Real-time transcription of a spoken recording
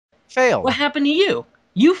failed. What happened to you?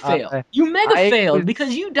 You failed. You mega failed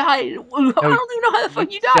because you died. I don't even know how the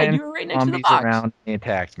fuck you died. You were right next to the box. Around, they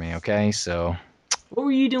attacked me. Okay, so. What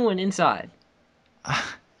were you doing inside?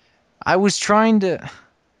 I was trying to.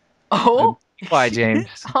 Oh. Why, James?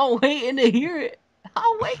 I'm waiting to hear it.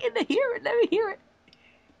 I'm waiting to hear it. Let me hear it.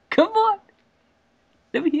 Come on.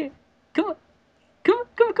 Let me hear it. Come on. Come on.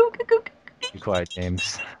 Come on. Come on. Come on. Be quiet,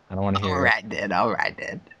 James. I don't want to hear All right, then. All right,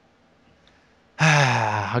 then.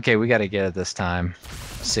 Okay, we gotta get it this time.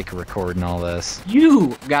 Sick of recording all this.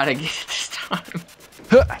 You gotta get it this time.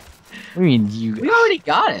 I mean, you. We already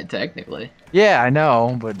got it, technically. Yeah, I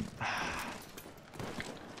know, but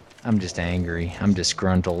I'm just angry. I'm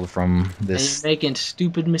disgruntled from this and you're making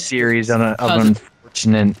stupid mistakes. Series of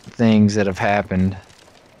unfortunate things that have happened.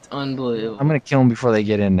 It's unbelievable. I'm gonna kill them before they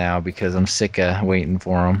get in now because I'm sick of waiting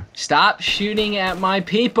for them. Stop shooting at my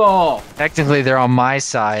people. Technically, they're on my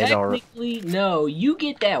side. Technically, no. You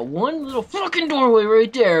get that one little fucking doorway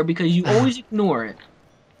right there because you always ignore it.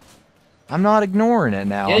 I'm not ignoring it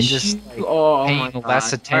now. Yes, I'm just paying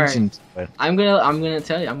less attention to it. I'm gonna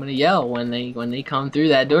tell you. I'm gonna yell when they come through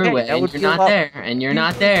that doorway, and you're not there, and you're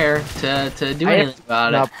not there to do anything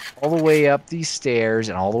about it. All the way up these stairs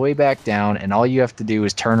and all the way back down, and all you have to do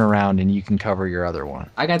is turn around, and you can cover your other one.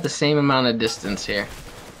 I got the same amount of distance here.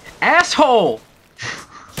 Asshole!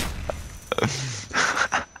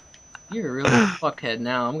 You're a real fuckhead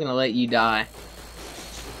now. I'm gonna let you die.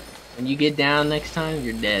 When you get down next time,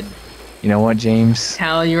 you're dead. You know what, James? I'm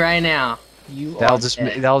telling you right now, that'll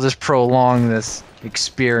just prolong this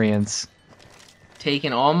experience.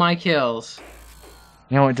 Taking all my kills.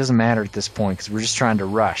 You know, it doesn't matter at this point because we're just trying to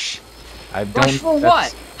rush. Rush for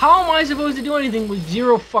what? How am I supposed to do anything with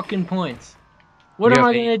 0 fucking points? What am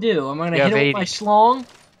I gonna do? Am I gonna hit it with my schlong?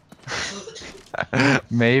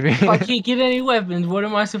 Maybe. If I can't get any weapons, what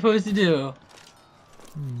am I supposed to do?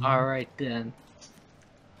 Alright then.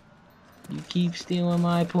 You keep stealing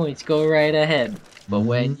my points, go right ahead. But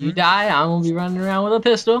when you die, I'm gonna be running around with a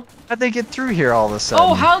pistol. How'd they get through here all of a sudden?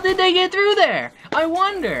 Oh, how did they get through there? I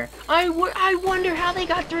wonder. I wonder how they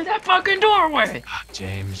got through that fucking doorway.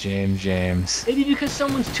 James. Maybe because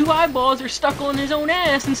someone's 2 eyeballs are stuck on his own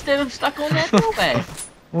ass instead of stuck on that doorway.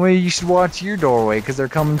 Well, you should watch your doorway because they're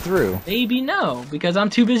coming through. Maybe no, because I'm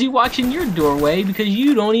too busy watching your doorway because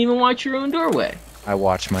you don't even watch your own doorway. I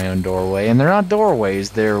watch my own doorway, and they're not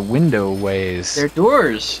doorways, they're window ways. They're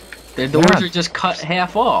doors. Their doors are just cut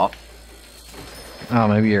half off. Oh,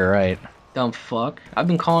 maybe you're right. Dumb fuck. I've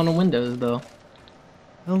been calling them windows, though.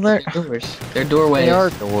 Well, they're doors. They're doorways. They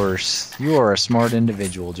are doors. You are a smart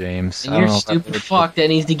individual, James. And you're a stupid fuck that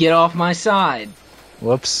needs to get off my side.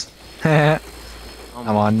 Whoops. I'm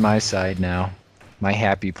on my side now. My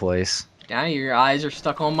happy place. Now your eyes are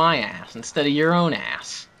stuck on my ass instead of your own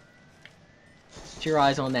ass. Get your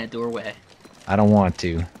eyes on that doorway. I don't want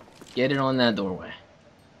to. Get it on that doorway.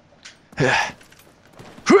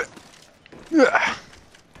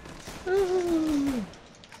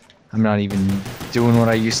 I'm not even doing what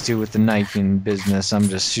I used to with the knifing business. I'm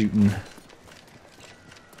just shooting.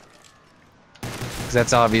 'Cause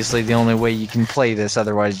that's obviously the only way you can play this,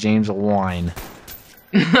 otherwise James will whine.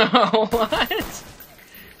 What?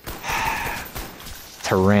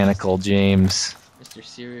 Tyrannical James. Mr.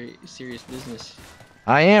 Serious business.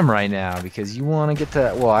 I am right now because you want to get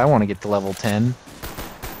to. Well, I want to get to level 10,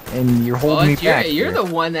 and you're holding me back. You're the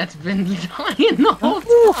one that's been dying the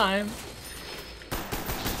whole time.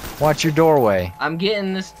 Watch your doorway. I'm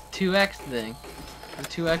getting this 2x thing. The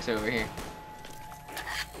 2x over here.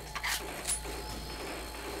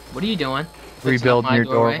 What are you doing? Rebuilding your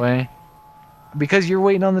doorway. Because you're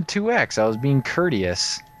waiting on the 2x. I was being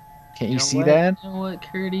courteous. Can't you see that? You know what,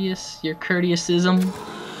 courteous? Your courteousism?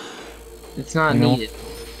 It's not needed.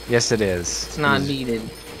 Yes, it is. It's not needed.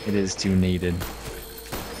 It is too needed.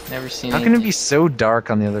 Never seen How can it be so dark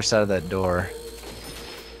on the other side of that door?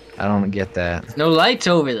 I don't get that. There's no lights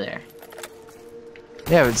over there.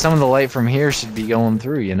 Yeah, but some of the light from here should be going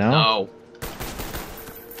through, you know? No.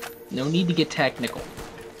 No need to get technical.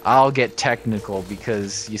 I'll get technical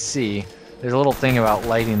because, you see, there's a little thing about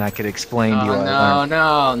lighting I could explain to you.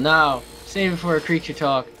 No. Save it for a creature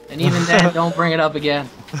talk. And even then, don't bring it up again.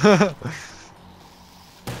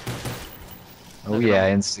 Oh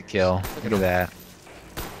yeah, insta-kill. Look at that.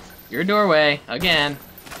 Your doorway, again.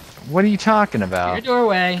 What are you talking about? Your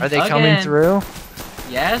doorway, Are they coming through?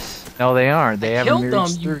 Yes. No, they aren't. They haven't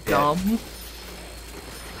reached through yet. Killed them, you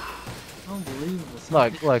dumb.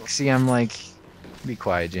 Unbelievable. Look, see, I'm like... Be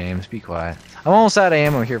quiet, James, be quiet. I'm almost out of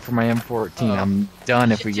ammo here for my M14. I'm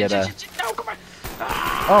done if we get a... No, come on.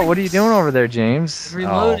 Oh, what are you doing over there, James?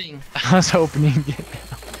 Reloading. Oh, I was hoping you'd get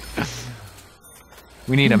down.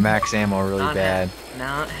 We need a max ammo really bad.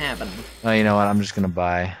 Not happening. Oh, you know what? I'm just gonna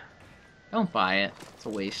buy. Don't buy it. It's a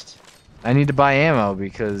waste. I need to buy ammo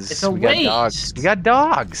because It's a we got waste. dogs. We got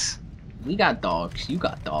dogs. We got dogs. You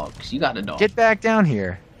got dogs. You got a dog. Get back down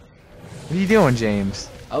here. What are you doing, James?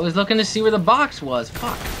 I was looking to see where the box was.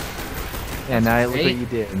 Fuck. Yeah, now look what great. you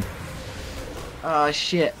did. Oh,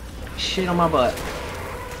 shit. Shit on my butt.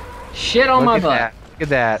 Shit on my butt. Look at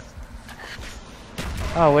that.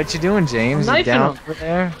 Oh, what you doing, James? I'm You knifing down him. over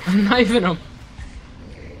there? I'm knifing him.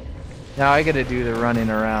 Now I gotta do the running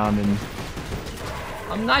around and.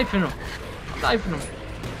 I'm knifing him. I'm knifing him.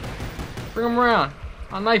 Bring him around.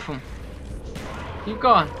 I'll knife him. Keep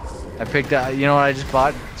going. I picked up. You know what I just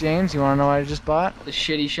bought, James? You wanna know what I just bought? The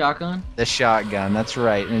shitty shotgun. The shotgun. That's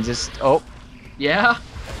right. And it just. Oh. Yeah.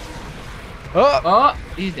 Oh. Oh,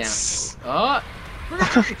 he's down. Oh.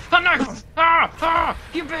 I knife him. Ah, ah,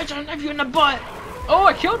 you bitch! I knife you in the butt. Oh,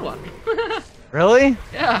 I killed one. Really?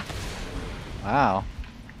 Yeah. Wow.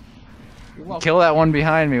 You're welcome. Kill that one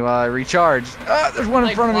behind me while I recharge. Ah, there's one in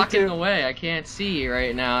Like front of me blocking too. the way. I can't see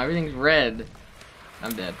right now. Everything's red.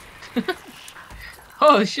 I'm dead.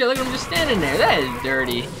 Oh shit! Look at him just standing there. That is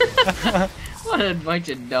dirty. What a bunch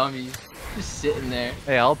of dummies. Just sitting there.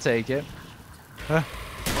 Hey, I'll take it.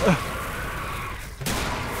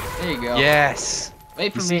 There you go. Yes.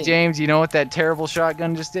 Wait for You me. see, James, you know what that terrible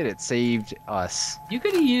shotgun just did? It saved us. You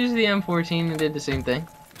could have used the M14 and did the same thing.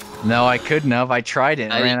 No, I couldn't have. I tried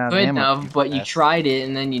it and ran out of couldn't ammo. have, but you tried it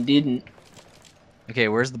and then you didn't. Okay,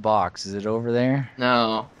 where's the box? Is it over there?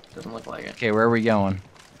 No, doesn't look like it. Okay, where are we going?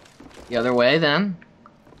 The other way then.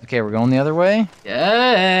 Okay, we're going the other way?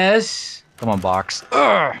 Yes. Come on, box.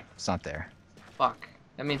 Ugh! It's not there. Fuck.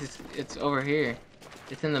 That means it's over here.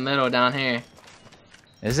 It's in the middle down here.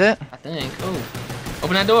 Is it? I think. Oh.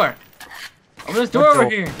 Open that door. Open this door What over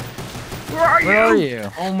door? here. Where are you? Where are you?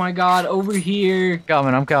 Oh my god, over here.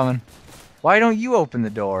 Coming, I'm coming. Why don't you open the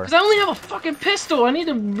door? Because I only have a fucking pistol. I need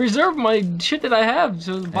to reserve my shit that I have.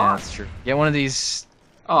 So the Yeah, box. that's true. Get one of these.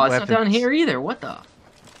 Oh, it's not down weapons. here either. What the?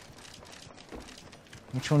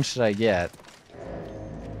 Which one should I get?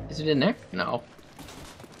 Is it in there? No.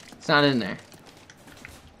 It's not in there.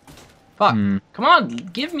 Fuck. Hmm. Come on,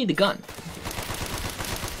 give me the gun.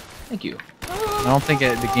 Thank you. I don't think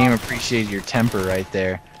the game appreciates your temper right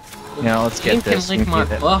there. You know, let's Game get this. can lick my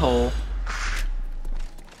Get it. butthole.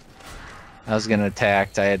 I was gonna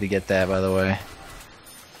attack. I had to get that, by the way.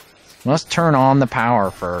 Let's turn on the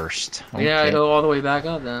power first. We gotta go all the way back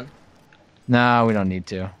up then. No, we don't need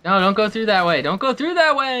to. No, don't go through that way. Don't go through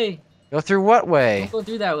that way. Go through what way? Don't go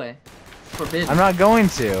through that way. Forbidden. I'm not going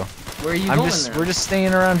to. Where are you going then? We're just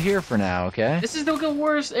staying around here for now, okay? This is the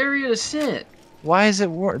worst area to sit. Why is it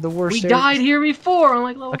the worst? We area? died here before on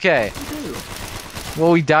like level Okay. 2.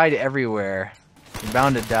 Well, we died everywhere. We're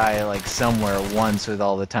bound to die like somewhere once with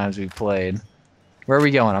all the times we played. Where are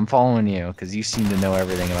we going? I'm following you because you seem to know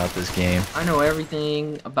everything about this game. I know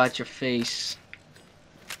everything about your face.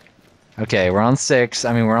 Okay, we're on 6.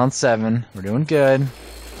 I mean, we're on 7. We're doing good.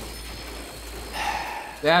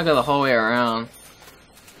 We gotta go the whole way around.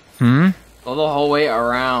 Hmm? Go the whole way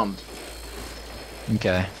around.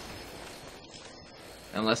 Okay.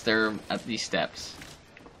 Unless they're at these steps.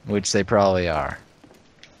 Which they probably are.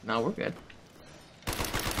 No, we're good.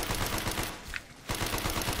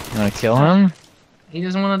 You wanna kill him? He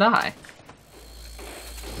doesn't want to die.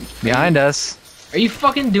 Behind us. Are you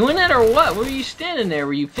fucking doing it or what? Were you standing there?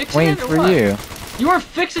 Were you fixing Waiting it or for what? you. You weren't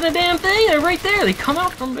fixing a damn thing. They're right there. They come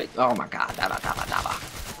out from. Oh my god. Daba, daba,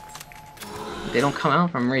 daba. They don't come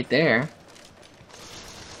out from right there.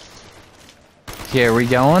 Okay, are we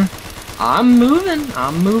going? I'm moving.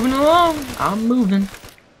 I'm moving along. I'm moving.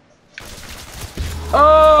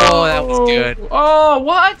 Oh, that was good. Oh,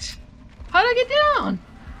 what? How'd I get down?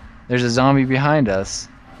 There's a zombie behind us.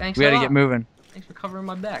 Thanks We a gotta lot. get moving. Thanks for covering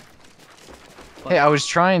my back. Hey, I was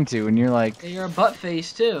trying to, and you're like, Yeah, you're a butt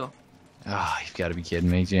face too. oh, you've got to be kidding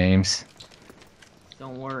me, James.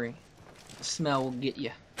 Don't worry. The smell will get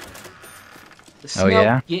you. The smell Oh,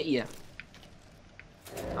 yeah? will get you.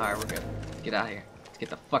 Alright, we're good. Let's get out of here. Let's get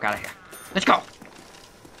the fuck out of here. Let's go!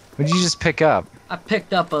 What did you just pick up? I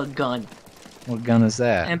picked up a gun. What gun is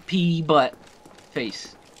that? MP butt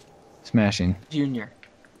face. Smashing. Junior.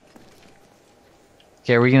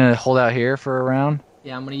 Okay, are we gonna hold out here for a round?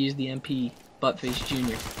 Yeah, I'm gonna use the MP butt face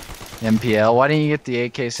junior. MPL. Why didn't you get the I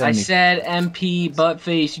AK-70? said MP butt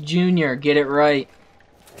face junior. Get it right.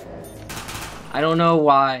 I don't know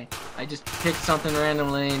why. I just picked something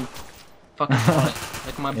randomly and fucking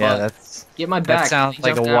like my butt. Yeah, that's. Get my back. That sounds He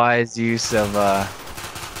like a jumped out. wise use of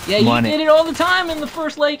Yeah, you money. did it all the time in the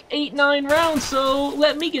first like 8-9 rounds, so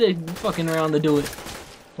let me get a fucking round to do it.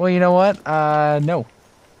 Well, you know what? No.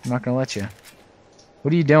 I'm not gonna let you.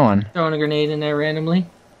 What are you doing? Throwing a grenade in there randomly.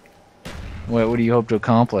 What do you hope to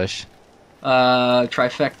accomplish?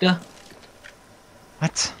 Trifecta.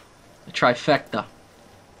 What? A trifecta.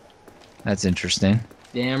 That's interesting.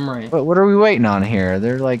 Damn right. What are we waiting on here?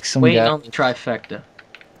 They're like some Waiting guy. on the trifecta.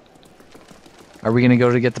 Are we gonna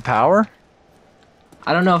go to get the power?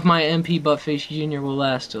 I don't know if my MP Buttface Jr. will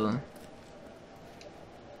last till then.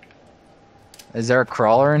 Is there a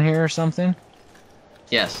crawler in here or something?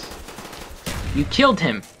 Yes. You killed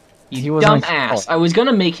him. He You wasn't a dumbass. crawler. I was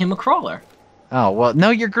gonna make him a crawler. Oh well, no,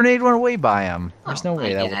 your grenade went away by him. There's no Oh way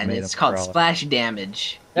my that would God, have made him it's a called crawler. splash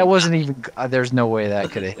damage. That wasn't even. There's no way that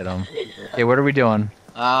could have hit him. Okay, what are we doing?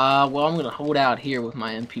 Well, I'm gonna hold out here with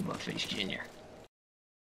my MP Buttface Jr.